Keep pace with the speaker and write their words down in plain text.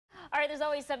right, there's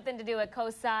always something to do at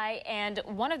COSI, and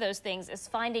one of those things is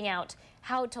finding out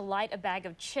how to light a bag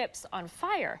of chips on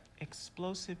fire.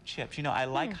 Explosive chips. You know, I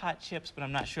like hot chips, but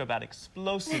I'm not sure about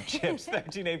explosive chips.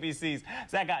 13 ABC's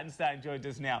Zach Ottenstein joins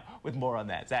us now with more on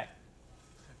that. Zach.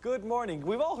 Good morning.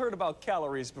 We've all heard about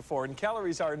calories before, and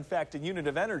calories are in fact a unit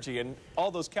of energy, and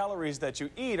all those calories that you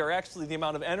eat are actually the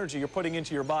amount of energy you're putting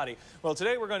into your body. Well,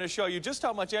 today we're going to show you just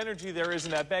how much energy there is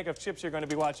in that bag of chips you're going to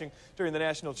be watching during the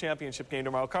national championship game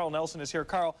tomorrow. Carl Nelson is here.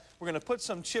 Carl, we're going to put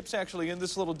some chips actually in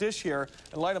this little dish here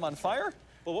and light them on fire?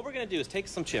 Well, what we're going to do is take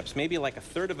some chips, maybe like a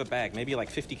third of a bag, maybe like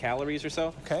 50 calories or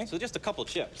so. Okay. So just a couple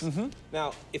chips.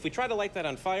 Now, if we try to light that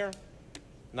on fire,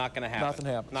 not going to happen. Nothing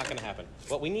happens. Not going to happen.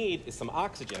 What we need is some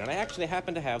oxygen, and I actually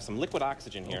happen to have some liquid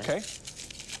oxygen here. Okay.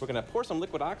 We're going to pour some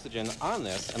liquid oxygen on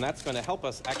this, and that's going to help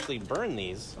us actually burn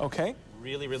these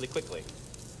really, really quickly.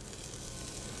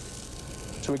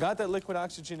 So we got that liquid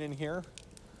oxygen in here.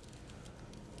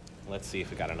 Let's see if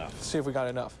we got enough. Let's see if we got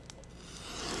enough.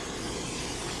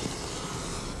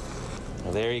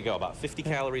 Well, there you go, about 50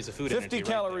 calories of food energy. 50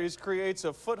 calories creates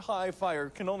a foot-high fire.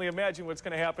 Can only imagine what's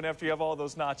going to happen after you have all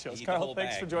those nachos. Carl,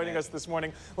 thanks for joining us this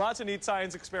morning. Lots of neat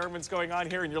science experiments going on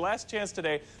here, and your last chance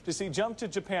today to see Jump to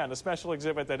Japan, a special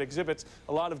exhibit that exhibits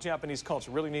a lot of Japanese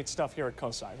culture. Really neat stuff here at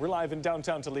COSI. We're live in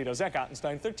downtown Toledo. Zach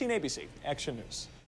Ottenstein, 13 ABC Action News.